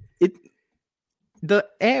it. The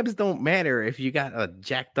abs don't matter if you got a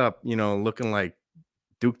jacked up, looking like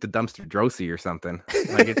Duke the Dumpster Drosy or something.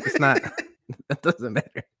 Like it's not. That doesn't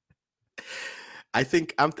matter. I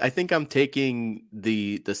think I'm taking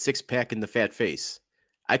the 6-pack and the fat face.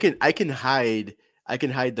 I can hide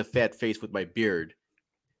the fat face with my beard,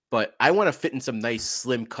 but I want to fit in some nice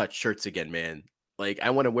slim cut shirts again, man. Like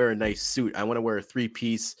I want to wear a nice suit. I want to wear a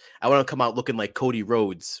 3-piece. I want to come out looking like Cody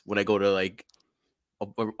Rhodes when I go to like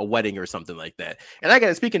a wedding or something like that.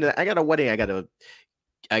 And speaking of that, I got a wedding I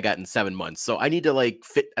got in 7 months. So I need to like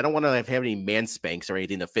fit. I don't want to have any man spanks or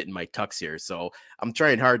anything to fit in my tux here. So I'm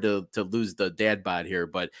trying hard to lose the dad bod here,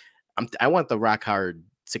 but I want the rock hard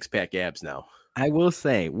 6-pack abs now. I will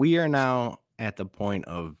say we are now at the point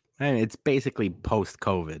of, it's basically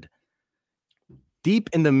post-COVID. Deep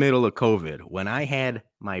in the middle of COVID, when I had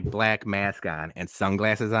my black mask on and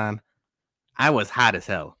sunglasses on, I was hot as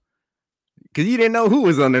hell. Because you didn't know who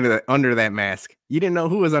was under that mask. You didn't know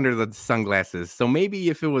who was under the sunglasses. So maybe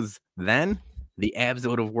if it was then, the abs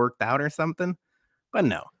would have worked out or something. But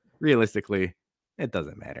no, realistically, it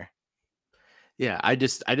doesn't matter. Yeah, I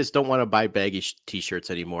just don't want to buy baggy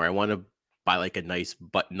t-shirts anymore. I want to buy like a nice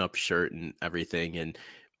button-up shirt and everything, and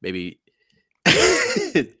maybe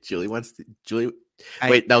Julie wants to.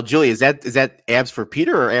 Wait, now Julie, is that abs for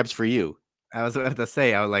Peter or abs for you? I was about to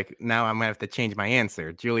say, I was like, now I'm gonna have to change my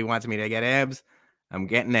answer. Julie wants me to get abs. I'm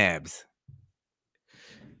getting abs.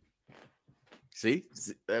 See,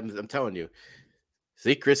 I'm telling you.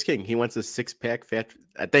 See, Chris King, he wants a 6-pack fat.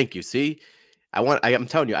 Thank you. See, I'm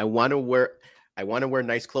telling you, I want to wear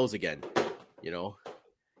nice clothes again. You know,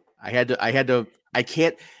 I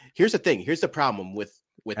can't. Here's the thing. Here's the problem with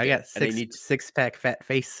I got six-pack fat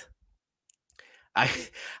face.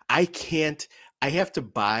 I can't. I have to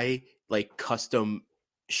buy like custom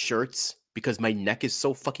shirts because my neck is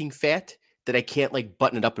so fucking fat that I can't like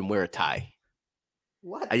button it up and wear a tie.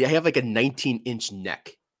 What? I have like a 19-inch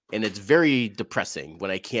neck, and it's very depressing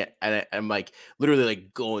when I can't. And I'm like literally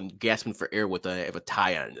like going gasping for air with a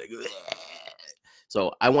tie on. Like,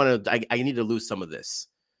 so I want to. I need to lose some of this.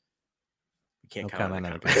 You can't comment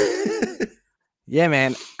on that. Yeah,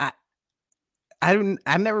 man.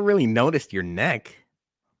 I never really noticed your neck.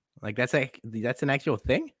 Like that's an actual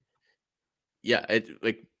thing. Yeah,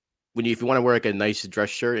 like if you want to wear like a nice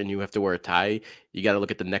dress shirt and you have to wear a tie, you got to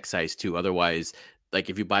look at the neck size too. Otherwise,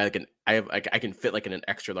 like if you buy like I can fit like in an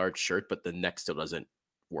extra large shirt, but the neck still doesn't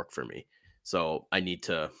work for me. So I need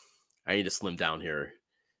to slim down here.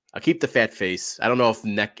 I'll keep the fat face. I don't know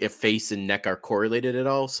if face and neck are correlated at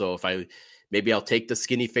all. So maybe I'll take the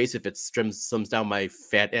skinny face if it slims down my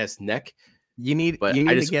fat ass neck. I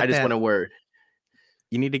just want to wear.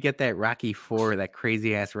 You need to get that Rocky IV, that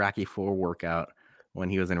crazy ass Rocky IV workout when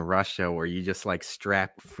he was in Russia, where you just like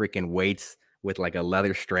strap freaking weights with like a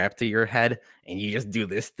leather strap to your head, and you just do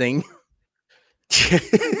this thing.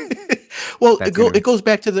 Well, it goes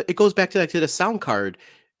back to the sound card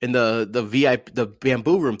in the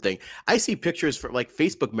bamboo room thing. I see pictures for like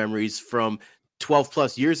Facebook memories from 12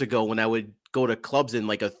 plus years ago when I would go to clubs in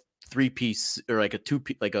like a 3-piece or like a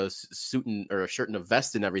 2-piece, like a suit or a shirt and a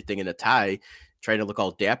vest and everything and a tie, trying to look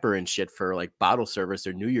all dapper and shit for like bottle service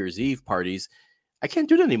or New Year's Eve parties. I can't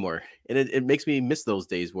do it anymore, and it makes me miss those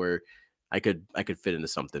days where I could fit into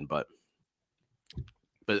something. But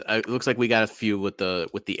it looks like we got a few with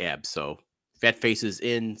the abs. So fat faces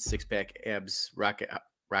in, 6-pack abs, rock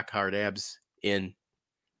hard abs in.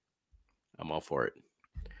 I'm all for it.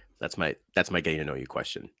 That's my getting to know you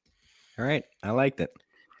question. All right, I liked it.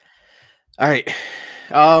 All right.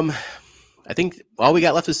 I think all we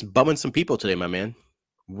got left is bumming some people today, my man.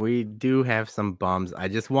 We do have some bums. I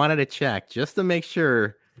just wanted to check just to make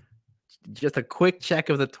sure, just a quick check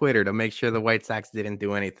of the Twitter to make sure the White Sox didn't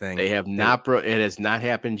do anything. They have not, bro. It has not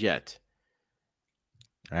happened yet.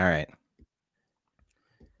 All right.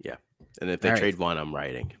 Yeah. And if they trade one, I'm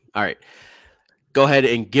writing. All right. Go ahead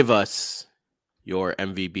and give us your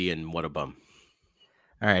MVB and what a bum.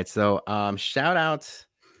 All right. So shout out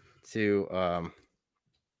to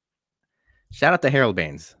Harold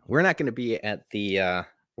Baines. We're not going to be at the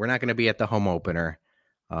home opener.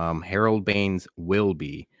 Harold Baines will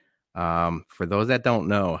be. For those that don't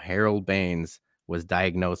know, Harold Baines was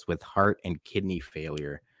diagnosed with heart and kidney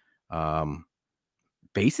failure.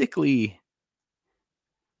 Basically,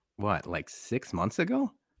 what, like 6 months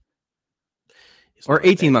ago or Something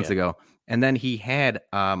like 18 that. months Yeah. ago? And then he had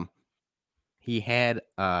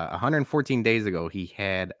 114 days ago, he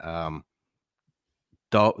had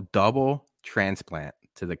double transplant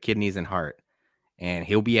to the kidneys and heart. And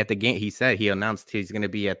he'll be at the game. He announced he's going to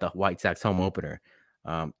be at the White Sox home opener.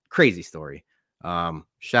 Crazy story.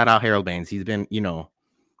 Shout out Harold Baines. He's been,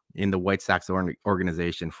 in the White Sox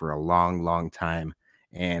organization for a long, long time.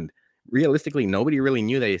 And realistically, nobody really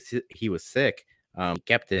knew that he was sick. He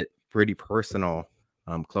kept it pretty personal,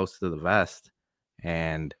 close to the vest.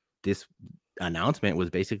 And this announcement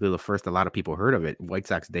was basically the first a lot of people heard of it. White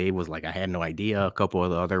Sox Dave was like, I had no idea. A couple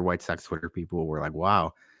of the other White Sox Twitter people were like,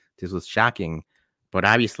 wow, this was shocking, but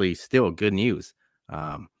obviously still good news.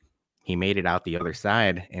 He made it out the other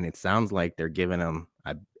side, and it sounds like they're giving him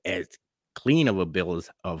as clean of a bill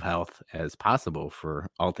of health as possible for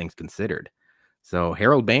all things considered. So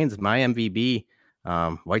Harold Baines, my MVP,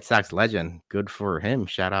 White Sox legend. Good for him.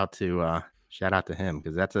 Shout out to him,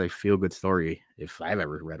 because that's a feel good story if I've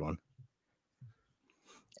ever read one.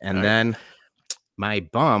 And All right. then my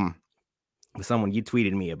bum was someone you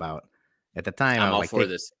tweeted me about. At the time, I'm all for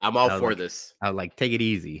this. I'm all for this. I was like, take it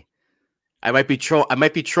easy. I might be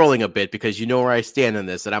trolling a bit because you know where I stand on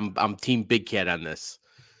this, and I'm Team Big Cat on this.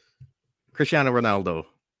 Cristiano Ronaldo,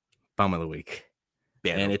 bum of the week.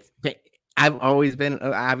 Ban And him. I've always been,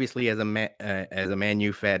 obviously, as a Man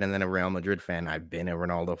U fan and then a Real Madrid fan, I've been a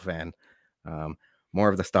Ronaldo fan. More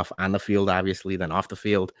of the stuff on the field, obviously, than off the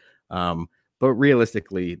field. But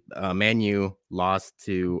realistically, Man U lost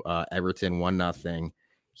to Everton 1-0.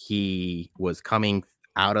 He was coming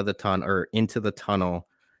out of the tunnel or into the tunnel.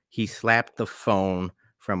 He slapped the phone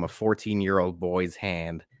from a 14-year-old boy's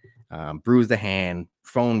hand, bruised the hand,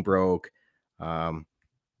 phone broke.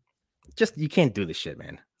 Just, you can't do this shit,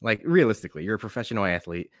 man. Like, realistically, you're a professional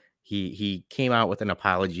athlete. He came out with an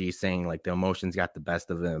apology saying like the emotions got the best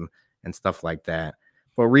of him and stuff like that.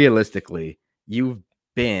 But realistically, you've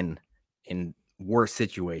been in worse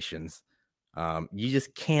situations. You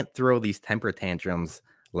just can't throw these temper tantrums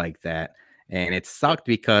like that. And it sucked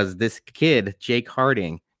because this kid, Jake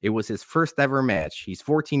Harding, it was his first ever match. He's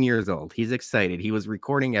 14 years old. He's excited. He was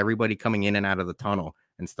recording everybody coming in and out of the tunnel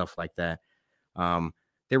and stuff like that.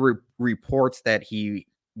 There were reports that he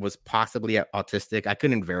was possibly autistic. I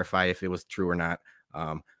couldn't verify if it was true or not.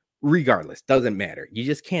 Regardless, doesn't matter. You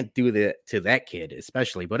just can't do that to that kid,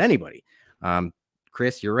 especially, but anybody.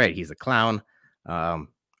 Chris, you're right. He's a clown.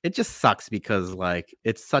 It just sucks because like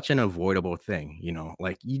it's such an avoidable thing,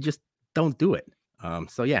 like you just don't do it.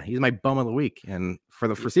 So yeah, he's my bum of the week, and for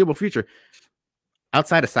the foreseeable future,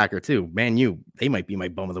 outside of soccer too, Man U, they might be my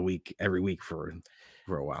bum of the week every week for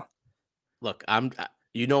a while. Look,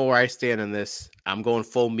 you know where I stand on this. I'm going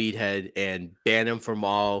full meathead and ban him from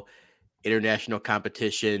all international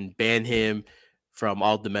competition, ban him from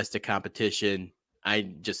all domestic competition. I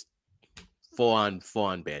just full on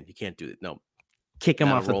ban. You can't do it. No. Kick him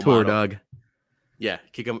Not off a the role tour, model. Doug. Yeah,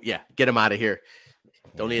 kick him. Yeah, get him out of here.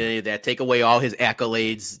 Don't need any of that. Take away all his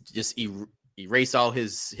accolades. Just erase all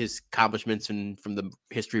his accomplishments from the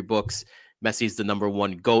history books. Messi's the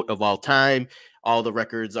 #1 GOAT of all time. All the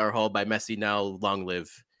records are held by Messi now. Long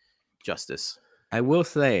live justice. I will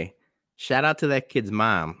say, shout out to that kid's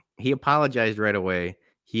mom. He apologized right away.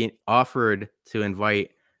 He offered to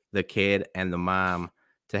invite the kid and the mom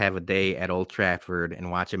to have a day at Old Trafford and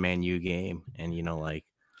watch a Man U game and, like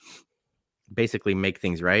basically make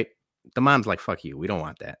things right. The mom's like, fuck you. We don't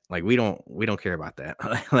want that. Like, we don't care about that.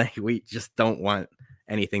 Like, we just don't want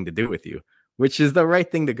anything to do with you, which is the right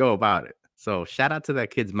thing to go about it. So shout out to that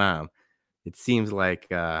kid's mom. It seems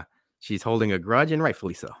like she's holding a grudge, and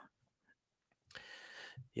rightfully so.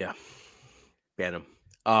 Yeah. Ban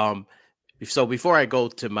him. So before I go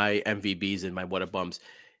to my MVBs and my what a bums,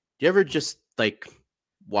 do you ever just like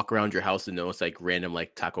walk around your house and notice like random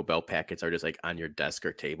like Taco Bell packets are just like on your desk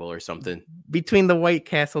or table or something? Between the White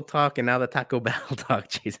Castle talk and now the Taco Bell talk,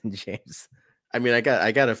 Jason James. I mean, I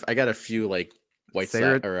got a few like Taco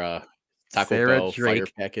Sarah Bell Drake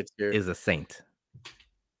fire packets here. is a saint.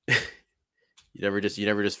 You never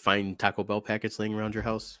just find Taco Bell packets laying around your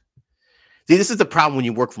house. See, this is the problem when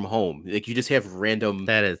you work from home. Like you just have random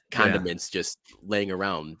condiments just laying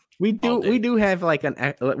around. We do have like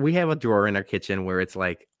we have a drawer in our kitchen where it's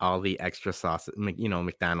like all the extra sauce,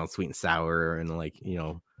 McDonald's sweet and sour and like,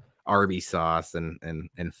 Arby's sauce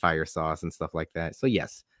and fire sauce and stuff like that. So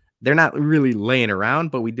yes, they're not really laying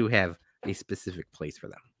around, but we do have a specific place for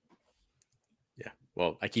them. Yeah.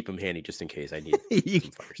 Well, I keep them handy just in case I need you, them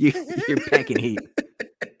first. you're packing heat.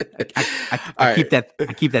 I All keep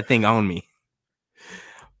right. that thing on me.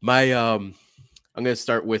 My I'm gonna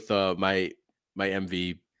start with my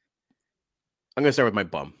MV. I'm gonna start with my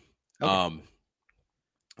bum. Okay. Um,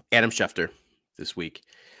 Adam Schefter this week.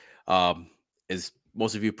 Um, as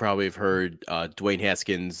most of you probably have heard, Dwayne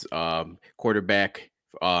Haskins, quarterback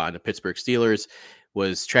on the Pittsburgh Steelers,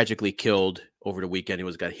 was tragically killed over the weekend.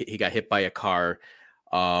 He got hit by a car.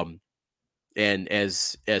 Um, and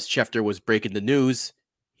as Schefter was breaking the news,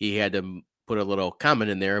 he had to put a little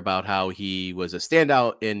comment in there about how he was a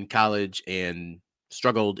standout in college and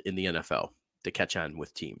struggled in the NFL to catch on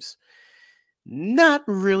with teams. Not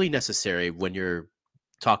really necessary when you're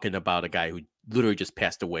talking about a guy who literally just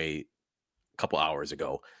passed away a couple hours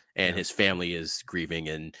ago, and Yeah. his family is grieving,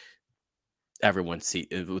 and everyone see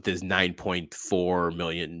with his 9.4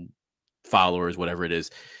 million followers, whatever it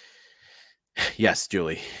is. Yes,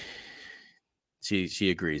 Julie, she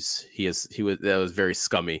agrees. That was very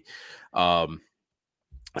scummy. Um,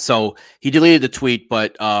 so he deleted the tweet,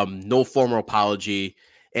 but no formal apology.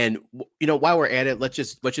 And while we're at it, let's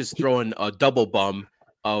just He, throw in a double bum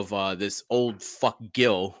of this old fuck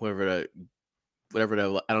Gil, whatever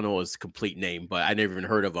I don't know his complete name, but I never even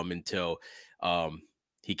heard of him until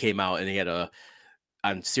he came out, and he had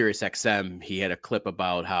on Sirius XM, he had a clip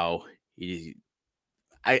about how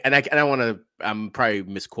I want to, I'm probably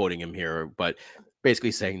misquoting him here, but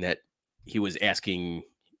basically saying that he was asking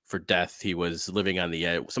for death. He was living on the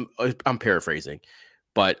edge. I'm paraphrasing,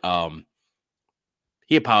 but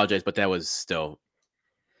he apologized, but that was still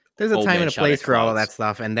there's a old time man and a shout place at for all of clouds. that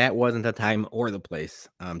stuff, and that wasn't the time or the place.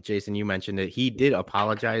 Jason, you mentioned it. He did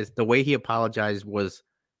apologize. The way he apologized was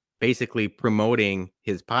basically promoting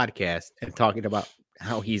his podcast and talking about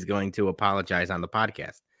how he's going to apologize on the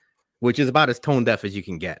podcast, which is about as tone deaf as you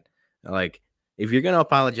can get. Like, if you're going to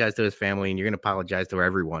apologize to his family and you're going to apologize to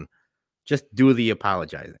everyone, just do the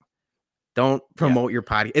apologizing. Don't Yeah, promote your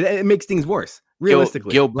podcast. It makes things worse, Gil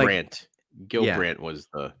realistically. Gil Like, Brandt. Gil yeah, Brandt was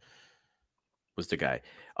the guy.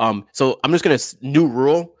 So I'm just gonna new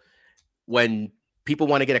rule: when people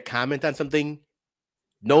want to get a comment on something,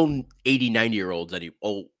 no 80, 90-year-olds, any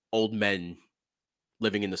old men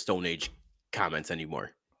living in the Stone Age comments anymore.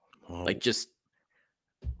 Like, oh, just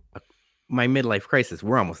my midlife crisis.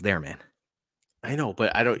 We're almost there, man. I know,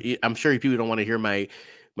 but I don't. I'm sure people don't want to hear my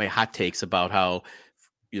hot takes about how,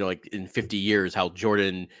 like in 50 years, how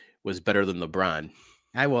Jordan was better than LeBron.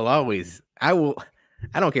 I will always, I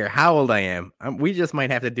don't care how old I am. We just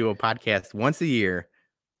might have to do a podcast once a year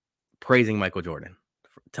praising Michael Jordan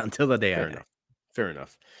until the day I Fair die. enough. Fair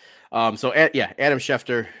enough. So yeah, Adam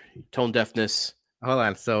Schefter, tone deafness. Hold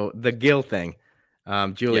on. So the Gil thing, Yeah,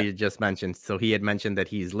 Julie just mentioned. So he had mentioned that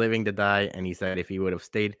he's living to die, and he said if he would have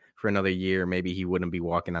stayed for another year, maybe he wouldn't be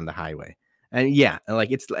walking on the highway. And yeah,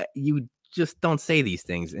 like it's like you just don't say these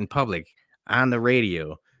things in public on the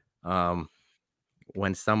radio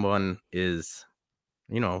when someone is,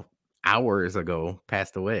 hours ago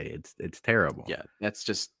passed away. It's terrible. yeah. That's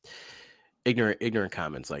just ignorant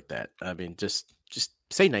comments like that. I mean, just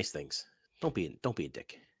say nice things. Don't be a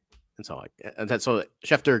dick. That's all. And that's all.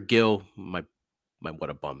 Schefter, Gill, my what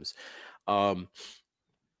a bums. Um,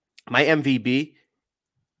 my MVB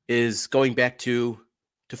is going back to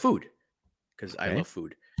food because I Okay. love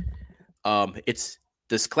food. It's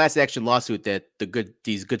this class action lawsuit that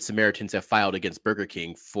these good Samaritans have filed against Burger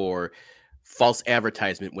King for false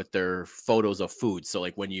advertisement with their photos of food. So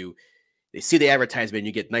like when they see the advertisement,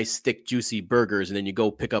 you get nice thick juicy burgers, and then you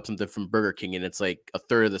go pick up something from Burger King and it's like a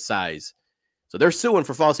third of the size. So they're suing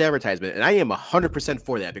for false advertisement, and I am 100%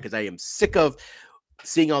 for that because I am sick of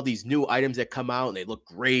seeing all these new items that come out and they look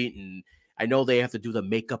great, and I know they have to do the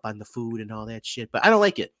makeup on the food and all that shit, but I don't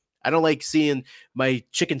like it. I don't like seeing my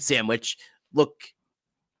chicken sandwich look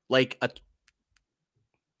like a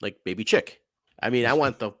like baby chick. I mean, I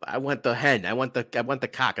want the hen, I want the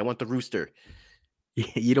cock, I want the rooster.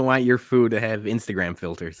 You don't want your food to have Instagram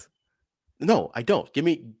filters. No, I don't.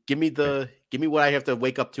 Okay. Give me what I have to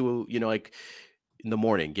wake up to, like in the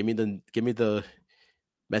morning. Give me the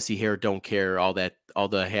messy hair, don't care, all the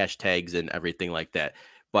hashtags and everything like that.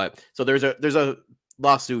 But so there's a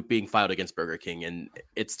lawsuit being filed against Burger King, and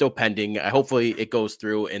it's still pending. Hopefully it goes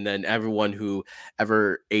through, and then everyone who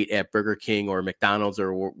ever ate at Burger King or McDonald's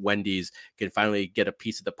or Wendy's can finally get a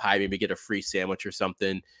piece of the pie, maybe get a free sandwich or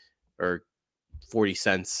something, or 40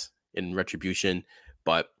 cents in retribution.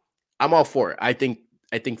 But I'm all for it. I think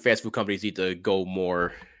fast food companies need to go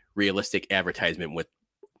more realistic advertisement with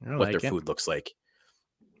I what their like it. food looks like.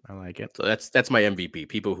 I like it. So that's my MVP.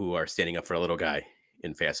 People who are standing up for a little guy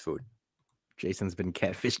in fast food. Jason's been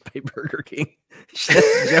catfished by Burger King. Chef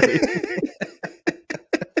Joey.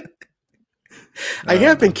 I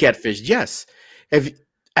have been catfished. Yes. Have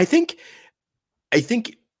I think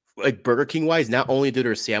like Burger King wise, not only do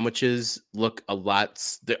their sandwiches look a lot,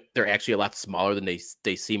 they're actually a lot smaller than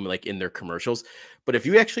they seem like in their commercials. But if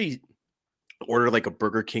you actually order like a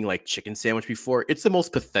Burger King like chicken sandwich before, it's the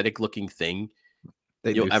most pathetic looking thing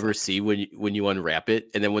you'll ever see when you unwrap it.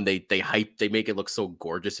 And then when they make it look so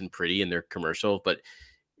gorgeous and pretty in their commercial. But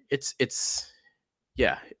it's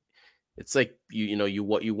yeah, it's like you know you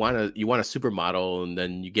want a supermodel, and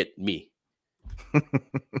then you get me.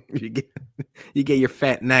 you get your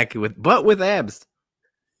fat neck with abs.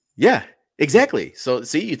 Yeah, exactly. So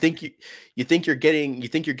see, you think you're getting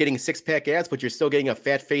 6-pack abs, but you're still getting a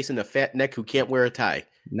fat face and a fat neck who can't wear a tie.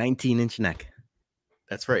 19-inch neck.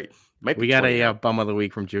 That's right. We got a bum of the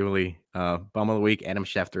week from Julie. Bum of the week, Adam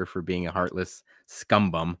Schefter, for being a heartless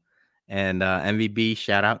scumbum. And MVB,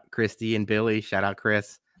 shout out Christy and Billy. Shout out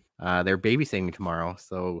Chris. They're babysitting tomorrow,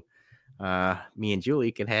 so me and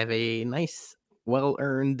Julie can have a nice,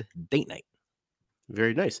 well-earned date night.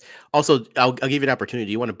 Very nice. Also, I'll give you an opportunity.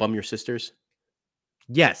 Do you want to bum your sisters?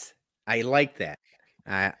 Yes, I like that.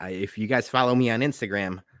 If you guys follow me on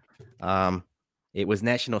Instagram, it was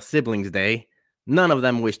National Siblings Day. None of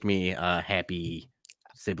them wished me happy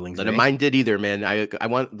siblings day. None of mine did either, man. I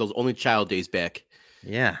want those only child days back.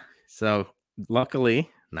 Yeah. So luckily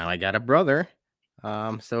now I got a brother.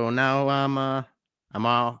 So now I'm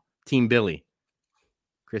all Team Billy.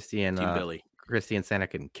 Christy and Santa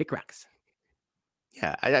can kick rocks.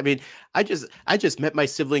 Yeah, I mean, I just met my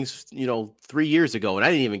siblings, 3 years ago, and I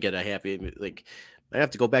didn't even get a happy. Like, I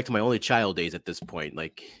have to go back to my only child days at this point.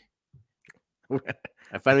 Like,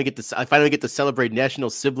 I finally get to celebrate National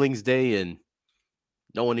Siblings Day, and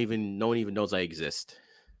no one even knows I exist.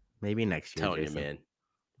 Maybe next year, Telling Jason. you, man,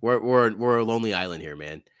 we're a lonely island here,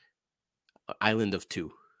 man. Island of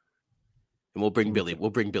two. And we'll bring Billy. We'll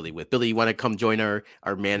bring Billy with. Billy, you want to come join our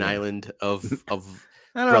man island of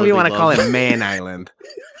I don't know if you want to call it Man Island.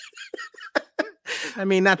 I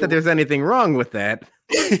mean, not that there's anything wrong with that.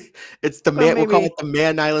 It's the man. We'll call it the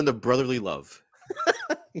Man Island of brotherly love.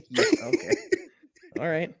 Yeah, okay. All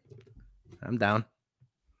right. I'm down.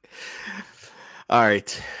 All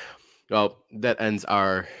right. Well, that ends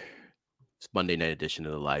our Monday night edition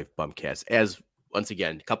of the live BumCast. As once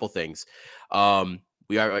again, a couple things. We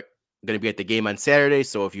are going to be at the game on Saturday,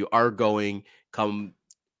 so if you are going, come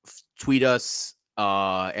tweet us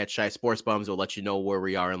at Shy Sports Bums. We'll let you know where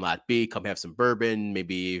we are in Lot B. Come have some bourbon.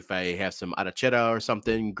 Maybe if I have some arrachera or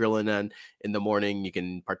something grilling on in the morning, you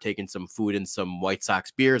can partake in some food and some White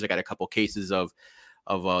Sox beers. I got a couple cases of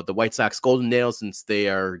the White Sox Golden Nails. Since they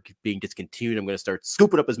are being discontinued, I'm going to start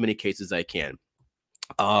scooping up as many cases as I can.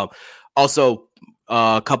 Also,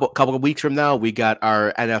 a couple of weeks from now, we got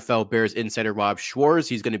our NFL Bears insider Rob Schwartz.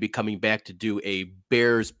 He's going to be coming back to do a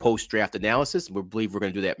Bears post-draft analysis. We believe we're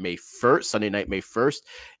going to do that May 1st, Sunday night, May 1st,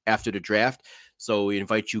 after the draft. So we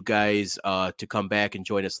invite you guys to come back and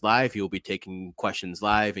join us live. He'll be taking questions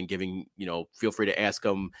live and giving, feel free to ask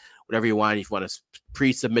him whatever you want. If you want to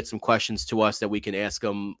pre-submit some questions to us that we can ask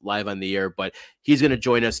him live on the air, but he's going to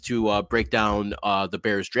join us to break down the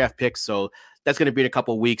Bears draft picks. So that's going to be in a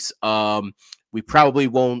couple of weeks. We probably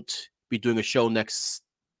won't be doing a show next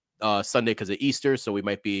Sunday because of Easter, so we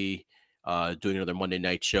might be doing another Monday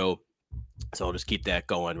night show. So I'll just keep that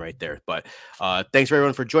going right there. But thanks for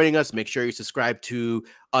everyone for joining us. Make sure you subscribe to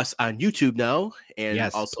us on YouTube now, and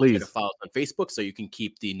also please. Try to follow us on Facebook so you can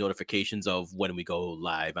keep the notifications of when we go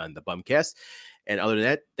live on the BumCast. And other than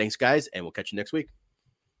that, thanks guys, and we'll catch you next week.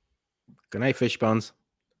 Good night, Fishbones.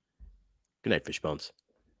 Good night, Fishbones.